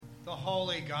The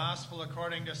Holy Gospel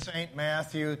according to St.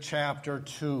 Matthew, chapter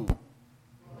 2.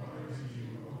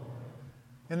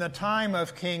 In the time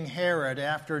of King Herod,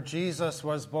 after Jesus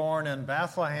was born in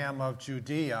Bethlehem of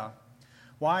Judea,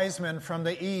 wise men from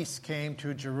the east came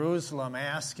to Jerusalem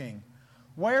asking,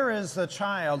 "Where is the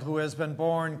child who has been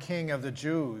born King of the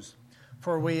Jews?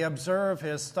 For we observe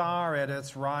his star at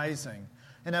its rising,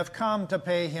 and have come to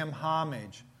pay him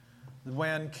homage."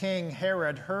 When King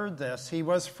Herod heard this, he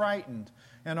was frightened,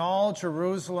 and all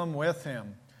Jerusalem with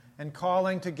him. And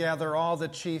calling together all the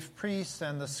chief priests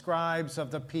and the scribes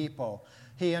of the people,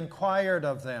 he inquired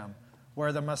of them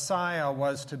where the Messiah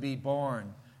was to be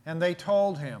born. And they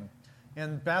told him,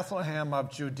 "In Bethlehem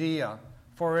of Judea,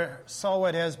 for so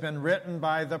it has been written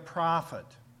by the prophet.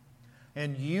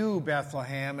 And you,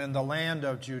 Bethlehem, in the land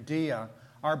of Judea,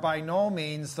 are by no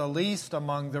means the least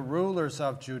among the rulers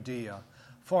of Judea,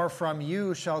 for from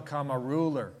you shall come a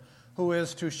ruler, who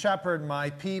is to shepherd my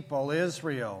people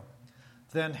Israel."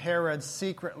 Then Herod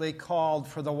secretly called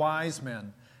for the wise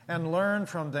men and learned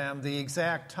from them the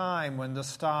exact time when the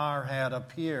star had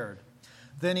appeared.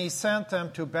 Then he sent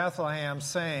them to Bethlehem,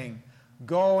 saying,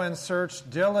 "Go and search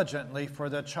diligently for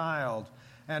the child,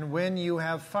 and when you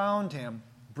have found him,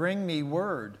 bring me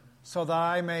word, so that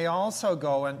I may also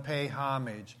go and pay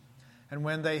homage." And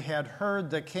when they had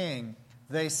heard the king,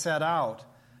 they set out.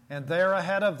 And there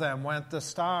ahead of them went the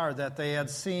star that they had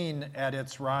seen at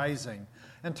its rising,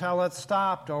 until it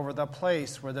stopped over the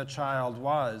place where the child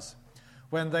was.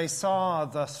 When they saw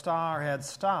the star had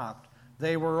stopped,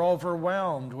 they were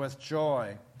overwhelmed with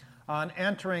joy. On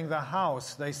entering the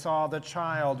house, they saw the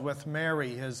child with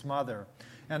Mary, his mother,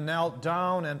 and knelt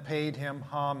down and paid him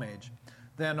homage.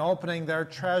 Then opening their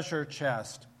treasure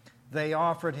chest, they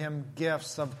offered him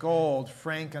gifts of gold,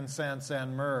 frankincense,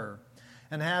 and myrrh.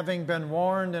 And having been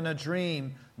warned in a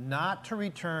dream not to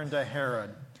return to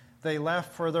Herod, they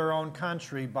left for their own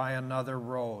country by another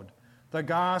road. The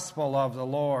Gospel of the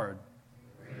Lord.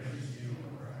 Praise to you,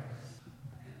 Christ.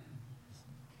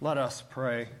 Let us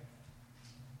pray.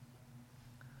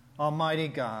 Almighty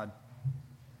God,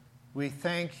 we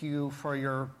thank you for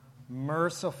your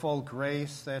merciful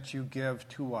grace that you give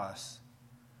to us,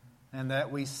 and that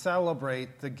we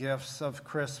celebrate the gifts of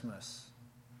Christmas,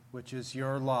 which is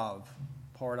your love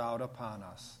poured out upon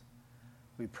us.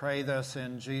 We pray this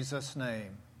in Jesus'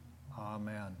 name.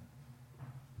 Amen.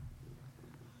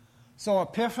 So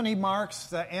Epiphany marks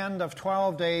the end of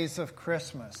 12 days of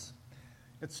Christmas.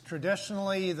 It's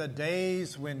traditionally the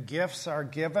days when gifts are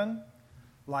given,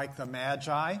 like the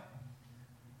Magi.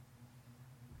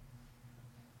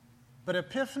 But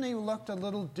Epiphany looked a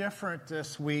little different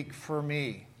this week for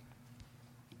me.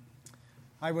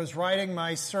 I was writing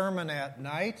my sermon at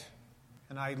night,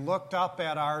 and I looked up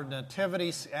at our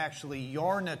nativity, actually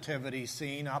your nativity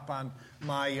scene up on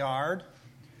my yard,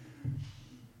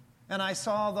 and I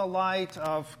saw the light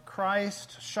of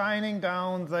Christ shining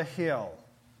down the hill.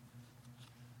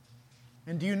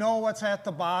 And do you know what's at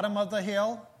the bottom of the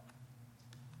hill?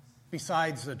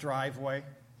 Besides the driveway?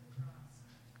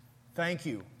 Thank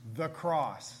you, the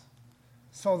cross.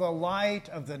 So the light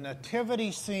of the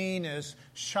nativity scene is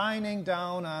shining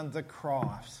down on the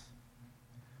cross.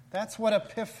 That's what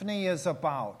Epiphany is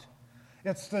about.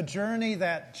 It's the journey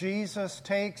that Jesus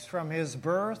takes from his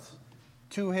birth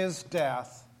to his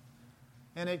death,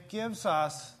 and it gives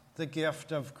us the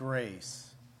gift of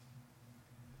grace.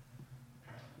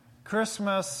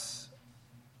 Christmas,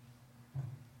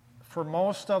 for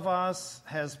most of us,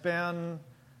 has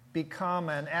become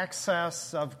an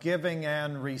excess of giving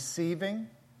and receiving.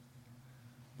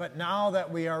 But now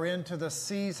that we are into the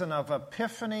season of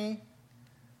Epiphany,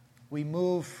 we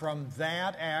move from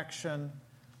that action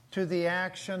to the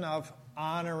action of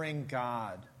honoring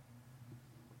God.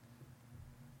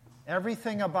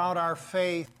 Everything about our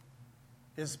faith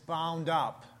is bound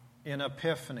up in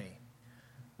Epiphany.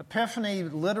 Epiphany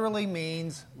literally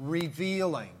means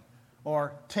revealing,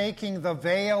 or taking the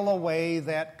veil away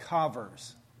that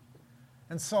covers.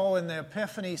 And so in the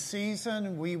Epiphany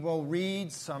season, we will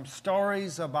read some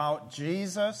stories about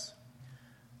Jesus,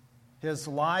 his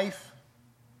life,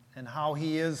 and how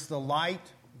he is the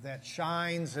light that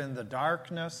shines in the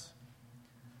darkness.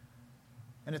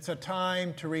 And it's a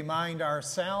time to remind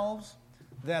ourselves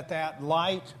that that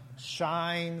light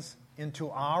shines into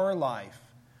our life,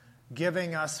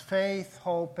 giving us faith,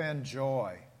 hope, and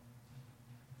joy.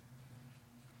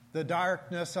 The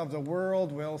darkness of the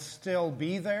world will still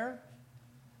be there,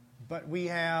 but we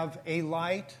have a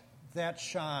light that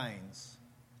shines.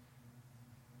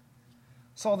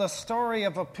 So the story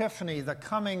of Epiphany, the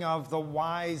coming of the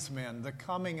wise men, the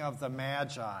coming of the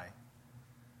Magi,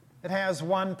 it has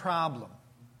one problem.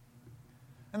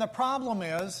 And the problem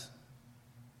is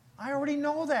I already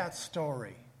know that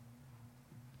story.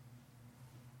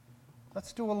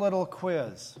 Let's do a little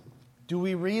quiz. Do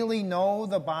we really know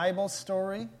the Bible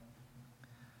story?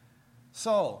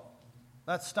 So,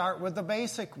 let's start with the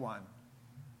basic one.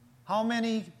 How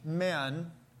many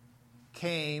men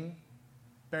came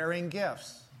bearing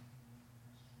gifts?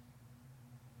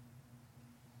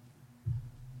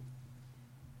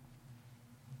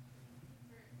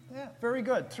 Yeah, very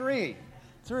good. Three.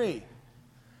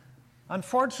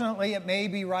 Unfortunately, it may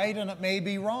be right and it may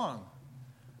be wrong.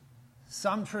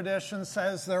 Some tradition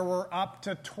says there were up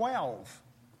to 12.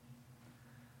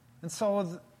 And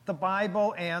so the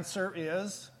Bible answer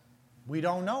is, we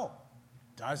don't know.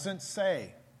 Doesn't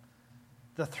say.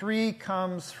 The 3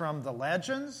 comes from the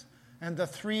legends, and the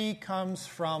 3 comes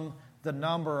from the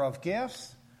number of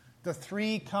gifts. The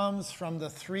 3 comes from the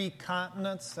 3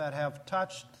 continents that have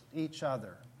touched each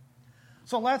other.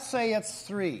 So let's say it's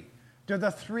 3. Do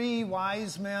the 3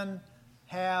 wise men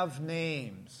have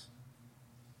names?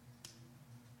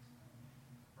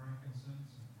 Frankincense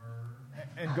and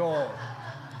myrrh. And gold.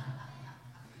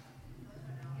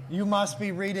 You must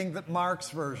be reading Mark's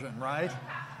version, right?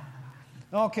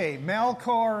 Okay,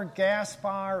 Melchior,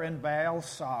 Gaspar, and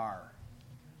Balthasar,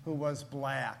 who was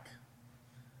black.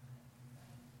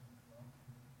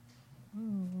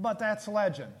 But that's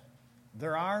legend.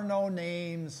 There are no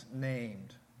names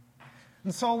named.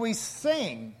 And so we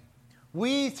sing,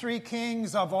 "We 3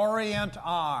 kings of Orient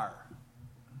are."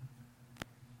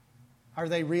 Are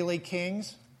they really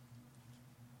kings?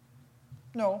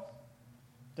 No.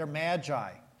 They're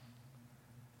magi.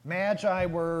 Magi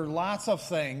were lots of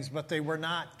things, but they were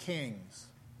not kings.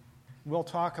 We'll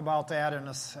talk about that in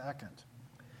a second.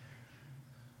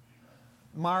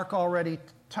 Mark already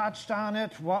touched on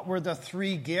it. What were the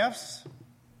 3 gifts?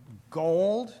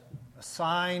 Gold, a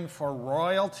sign for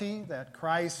royalty, that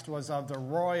Christ was of the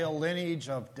royal lineage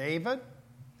of David.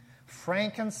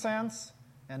 Frankincense,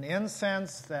 an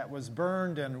incense that was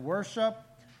burned in worship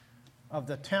of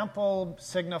the temple,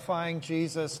 signifying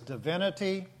Jesus'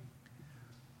 divinity.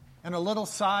 And a little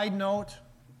side note,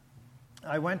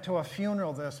 I went to a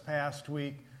funeral this past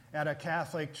week at a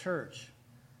Catholic church,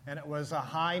 and it was a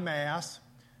high mass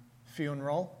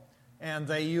funeral, and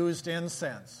they used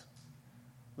incense.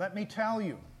 Let me tell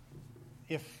you,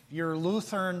 if you're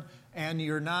Lutheran and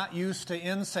you're not used to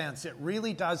incense, it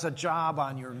really does a job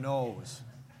on your nose.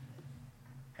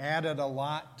 Added a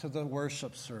lot to the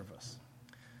worship service.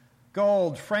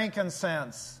 Gold,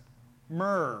 frankincense,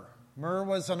 myrrh. Myrrh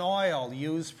was an oil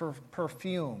used for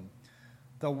perfume.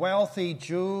 The wealthy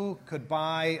Jew could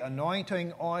buy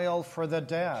anointing oil for the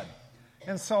dead.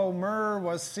 And so myrrh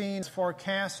was seen as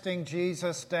forecasting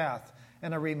Jesus' death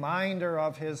and a reminder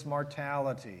of his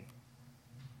mortality.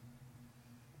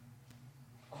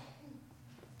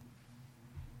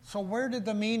 So where did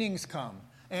the meanings come?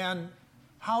 And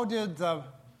how did the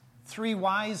 3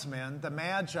 wise men, the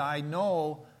Magi,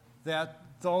 know that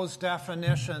those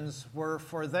definitions were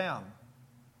for them?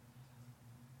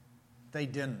 They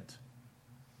didn't.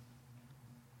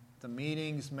 The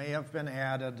meanings may have been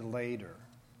added later.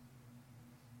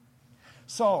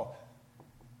 So,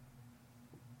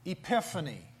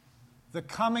 Epiphany, the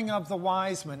coming of the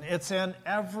wise men, it's in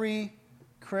every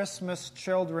Christmas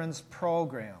children's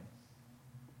program.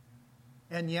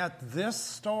 And yet this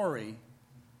story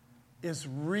is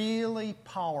really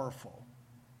powerful.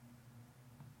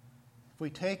 If we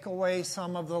take away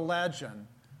some of the legend,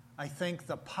 I think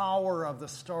the power of the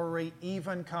story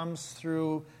even comes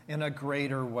through in a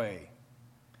greater way.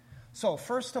 So,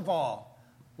 first of all,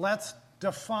 let's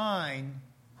define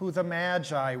who the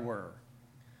Magi were.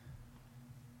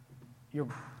 Your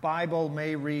Bible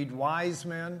may read wise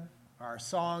men. Our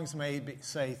songs may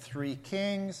say 3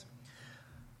 kings.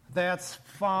 That's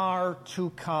far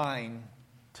too kind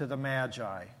to the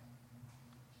Magi.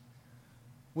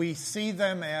 We see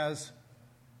them as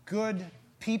good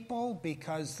people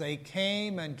because they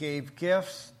came and gave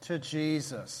gifts to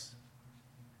Jesus.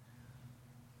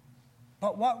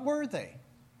 But what were they?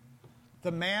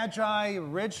 The Magi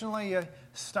originally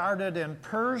started in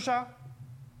Persia,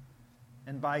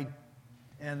 and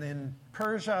in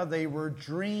Persia they were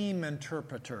dream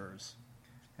interpreters.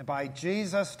 And by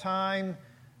Jesus' time,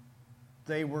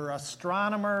 they were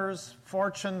astronomers,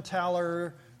 fortune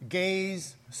tellers,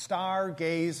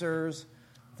 stargazers.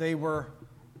 They were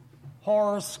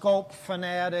horoscope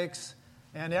fanatics,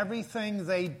 and everything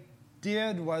they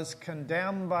did was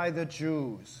condemned by the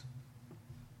Jews.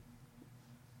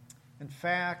 In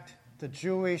fact, the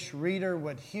Jewish reader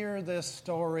would hear this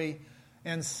story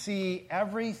and see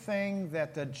everything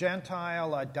that the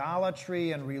Gentile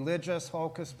idolatry and religious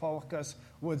hocus pocus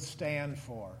would stand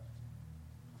for.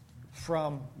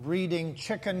 from reading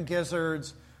chicken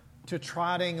gizzards to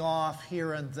trotting off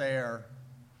here and there,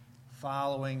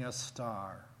 following a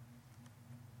star.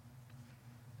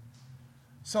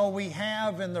 So we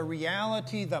have in the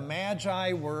reality the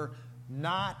Magi were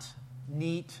not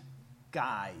neat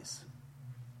guys.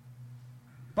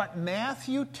 But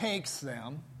Matthew takes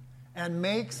them and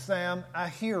makes them a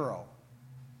hero.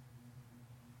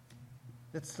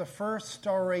 It's the first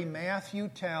story Matthew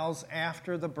tells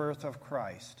after the birth of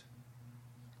Christ.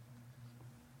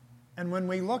 And when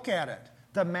we look at it,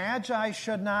 the Magi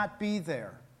should not be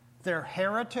there. They're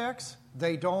heretics.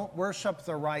 They don't worship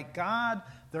the right God.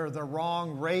 They're the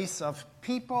wrong race of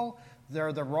people.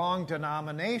 They're the wrong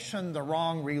denomination, the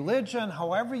wrong religion,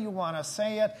 however you want to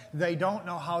say it. They don't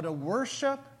know how to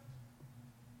worship.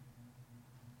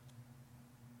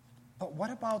 But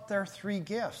what about their three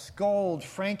gifts? Gold,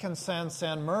 frankincense,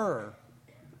 and myrrh.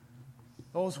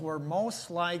 Those were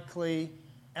most likely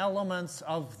elements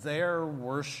of their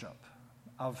worship,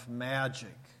 of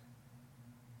magic.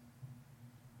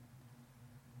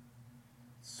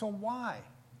 So why?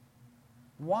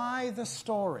 Why the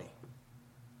story?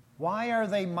 Why are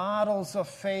they models of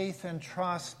faith and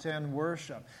trust and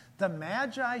worship? The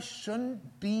Magi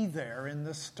shouldn't be there in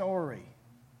the story.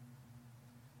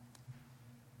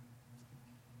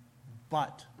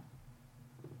 But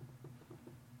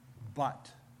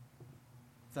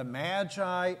the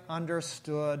Magi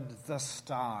understood the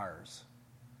stars.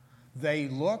 They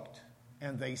looked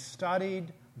and they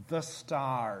studied the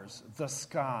stars, the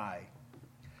sky.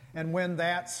 And when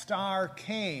that star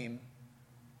came,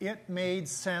 it made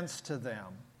sense to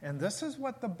them. And this is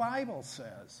what the Bible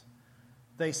says.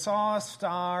 They saw a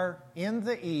star in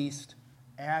the east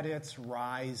at its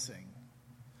rising.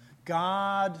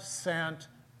 God sent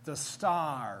the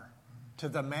star to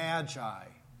the Magi,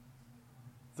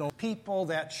 the people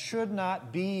that should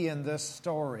not be in this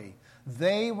story.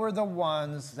 They were the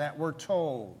ones that were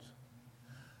told.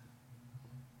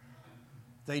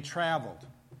 They traveled.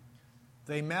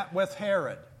 They met with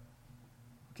Herod.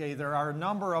 Okay, there are a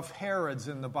number of Herods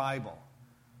in the Bible.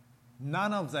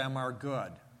 None of them are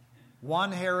good.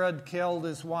 One Herod killed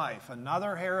his wife.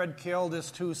 Another Herod killed his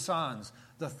two sons.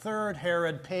 The third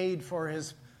Herod paid for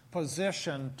his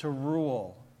position to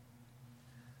rule.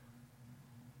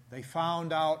 They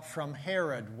found out from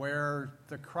Herod where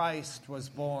the Christ was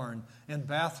born in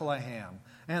Bethlehem.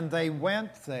 And they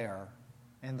went there,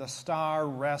 and the star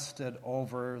rested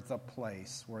over the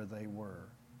place where they were.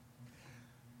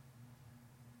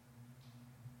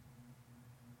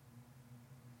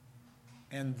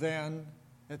 And then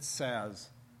it says,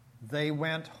 they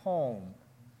went home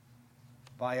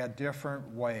by a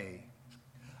different way.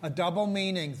 A double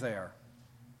meaning there.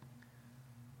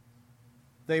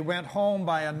 They went home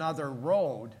by another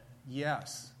road,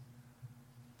 yes,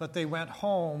 but they went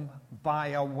home by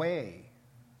a way,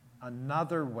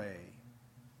 another way.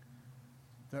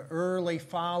 The early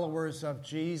followers of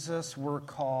Jesus were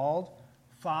called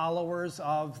followers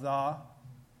of the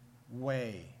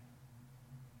way.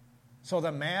 So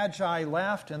the Magi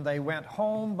left and they went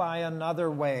home by another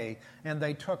way, and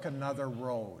they took another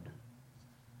road.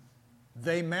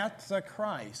 They met the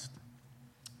Christ,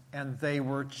 and they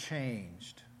were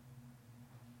changed.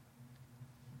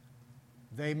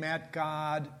 They met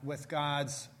God with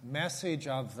God's message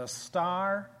of the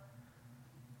star,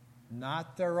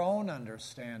 not their own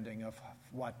understanding of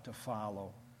what to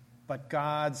follow, but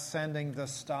God sending the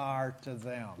star to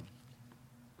them.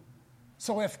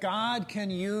 So if God can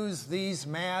use these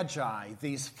Magi,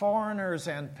 these foreigners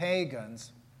and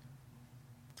pagans,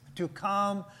 to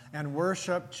come and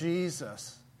worship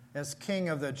Jesus as King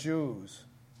of the Jews,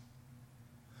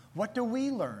 what do we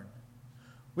learn?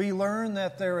 We learn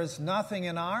that there is nothing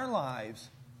in our lives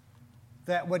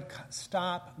that would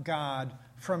stop God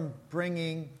from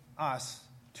bringing us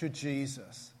to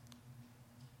Jesus.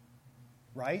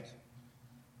 Right?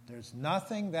 There's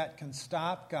nothing that can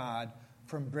stop God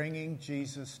from bringing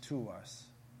Jesus to us.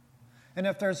 And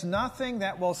if there's nothing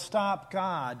that will stop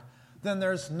God, then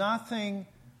there's nothing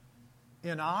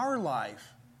in our life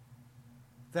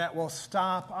that will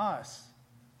stop us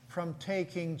from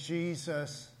taking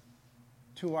Jesus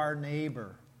to our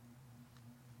neighbor,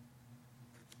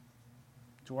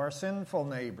 to our sinful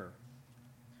neighbor,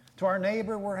 to our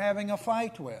neighbor we're having a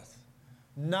fight with.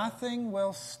 Nothing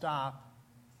will stop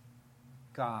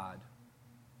God.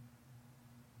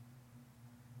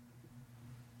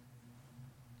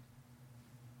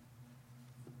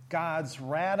 God's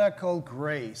radical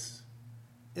grace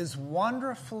is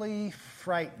wonderfully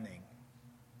frightening.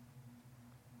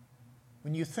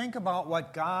 When you think about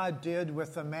what God did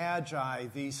with the Magi,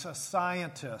 these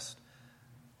scientists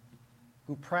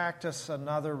who practice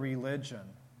another religion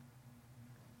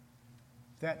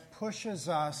that pushes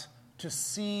us to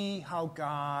see how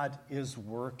God is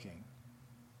working.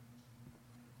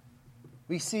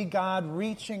 We see God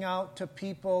reaching out to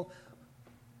people,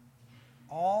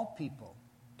 all people,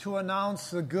 to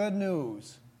announce the good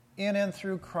news in and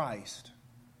through Christ,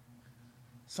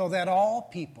 so that all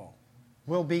people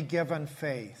will be given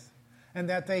faith and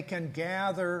that they can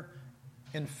gather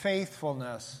in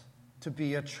faithfulness to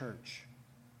be a church.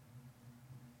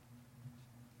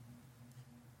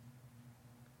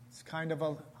 It's kind of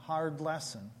a hard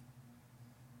lesson.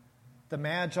 The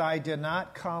Magi did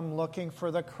not come looking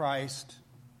for the Christ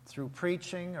through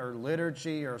preaching or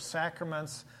liturgy or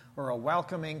sacraments or a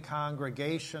welcoming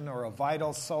congregation or a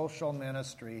vital social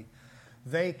ministry.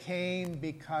 They came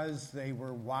because they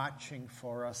were watching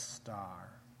for a star.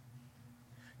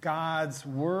 God's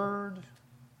Word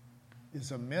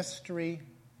is a mystery,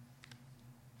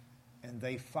 and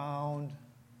they found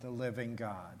the living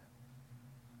God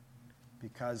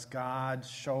because God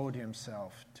showed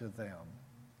himself to them.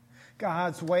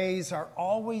 God's ways are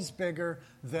always bigger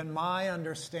than my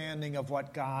understanding of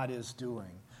what God is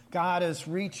doing. God is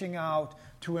reaching out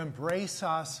to embrace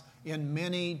us in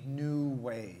many new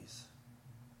ways.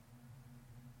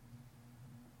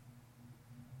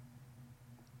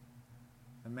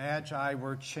 The Magi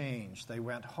were changed. They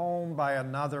went home by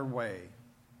another way.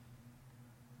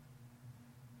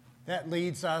 That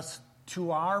leads us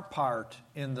to our part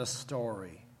in the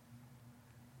story,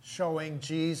 showing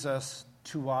Jesus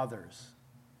to others.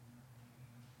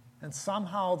 And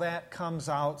somehow that comes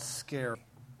out scary.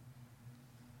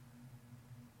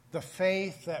 The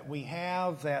faith that we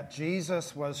have that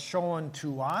Jesus was shown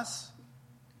to us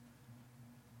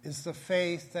is the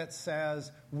faith that says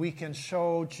we can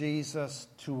show Jesus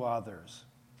to others.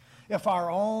 If our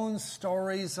own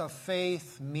stories of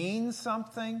faith mean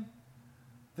something,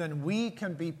 then we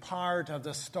can be part of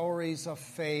the stories of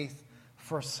faith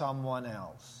for someone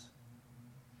else.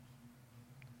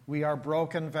 We are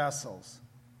broken vessels,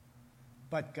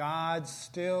 but God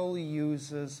still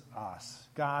uses us.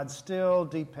 God still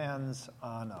depends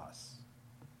on us.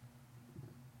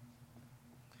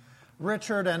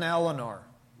 Richard and Eleanor,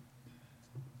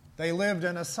 they lived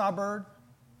in a suburb.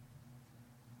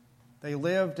 They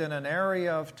lived in an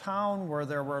area of town where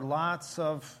there were lots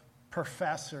of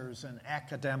professors and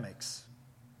academics.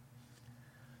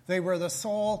 They were the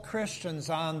sole Christians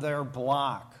on their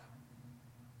block.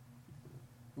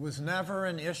 It was never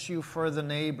an issue for the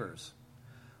neighbors.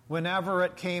 Whenever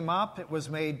it came up, it was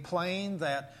made plain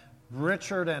that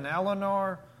Richard and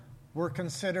Eleanor were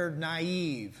considered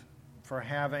naive for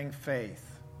having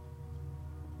faith.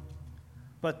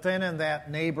 But then in that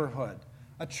neighborhood,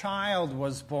 a child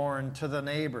was born to the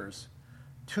neighbors,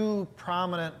 two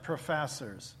prominent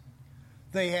professors.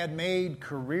 They had made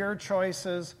career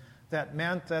choices that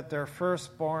meant that their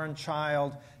firstborn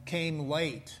child came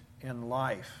late in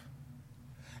life.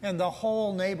 And the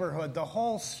whole neighborhood, the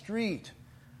whole street,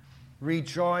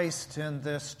 rejoiced in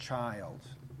this child.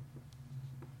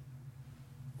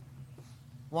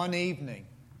 One evening,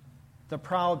 the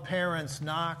proud parents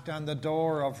knocked on the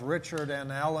door of Richard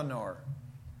and Eleanor,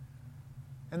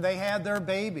 and they had their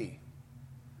baby.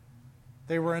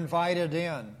 They were invited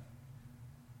in,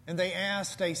 and they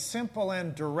asked a simple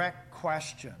and direct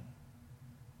question.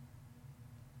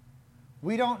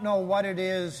 We don't know what it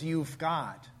is you've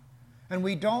got, and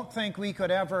we don't think we could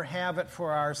ever have it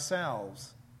for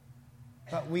ourselves,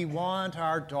 but we want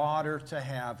our daughter to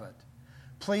have it.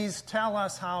 Please tell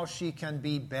us how she can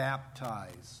be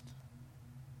baptized.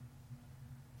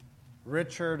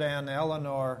 Richard and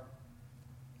Eleanor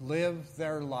lived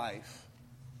their life,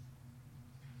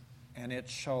 and it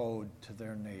showed to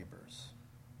their neighbors.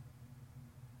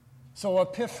 So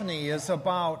Epiphany is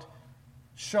about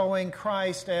showing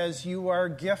Christ as you are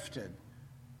gifted,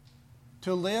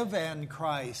 to live in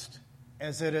Christ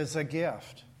as it is a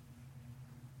gift,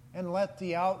 and let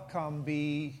the outcome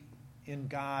be in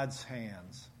God's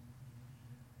hands.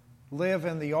 Live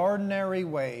in the ordinary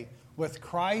way with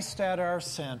Christ at our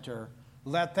center.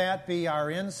 Let that be our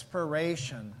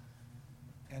inspiration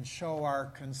and show our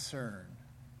concern.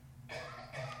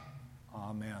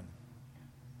 Amen.